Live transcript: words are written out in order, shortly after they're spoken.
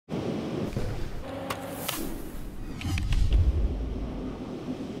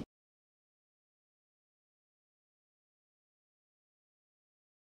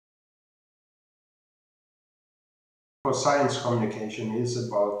For science communication is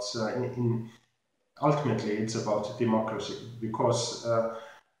about, ultimately it's about democracy, because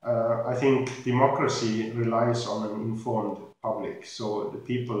I think democracy relies on an informed public. So the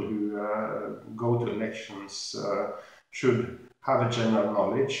people who go to elections should have a general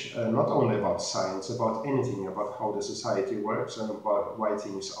knowledge, not only about science, about anything, about how the society works and about why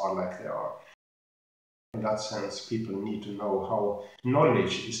things are like they are. In that sense, people need to know how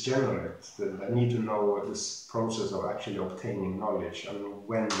knowledge is generated. They need to know this process of actually obtaining knowledge and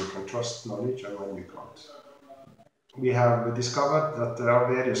when you can trust knowledge and when you can't. We have discovered that there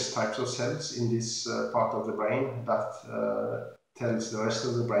are various types of cells in this part of the brain that tells the rest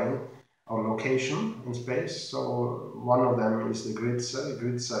of the brain our location in space. So one of them is the grid cell.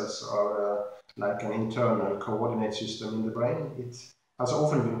 Grid cells are like an internal coordinate system in the brain. It has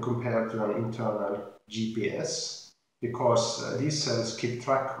often been compared to an internal GPS, because these cells keep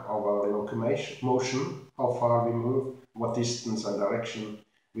track of our locomotion, how far we move, what distance and direction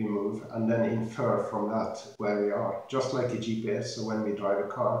we move, and then infer from that where we are, just like a GPS. So when we drive a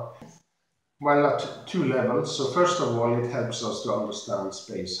car, well, at two levels. So first of all, it helps us to understand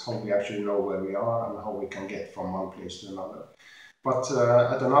space, how we actually know where we are and how we can get from one place to another. But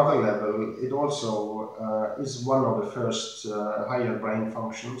at another level, it also is one of the first higher brain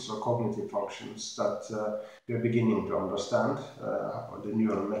functions or cognitive functions that we are beginning to understand the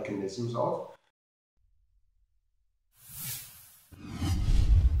neural mechanisms of.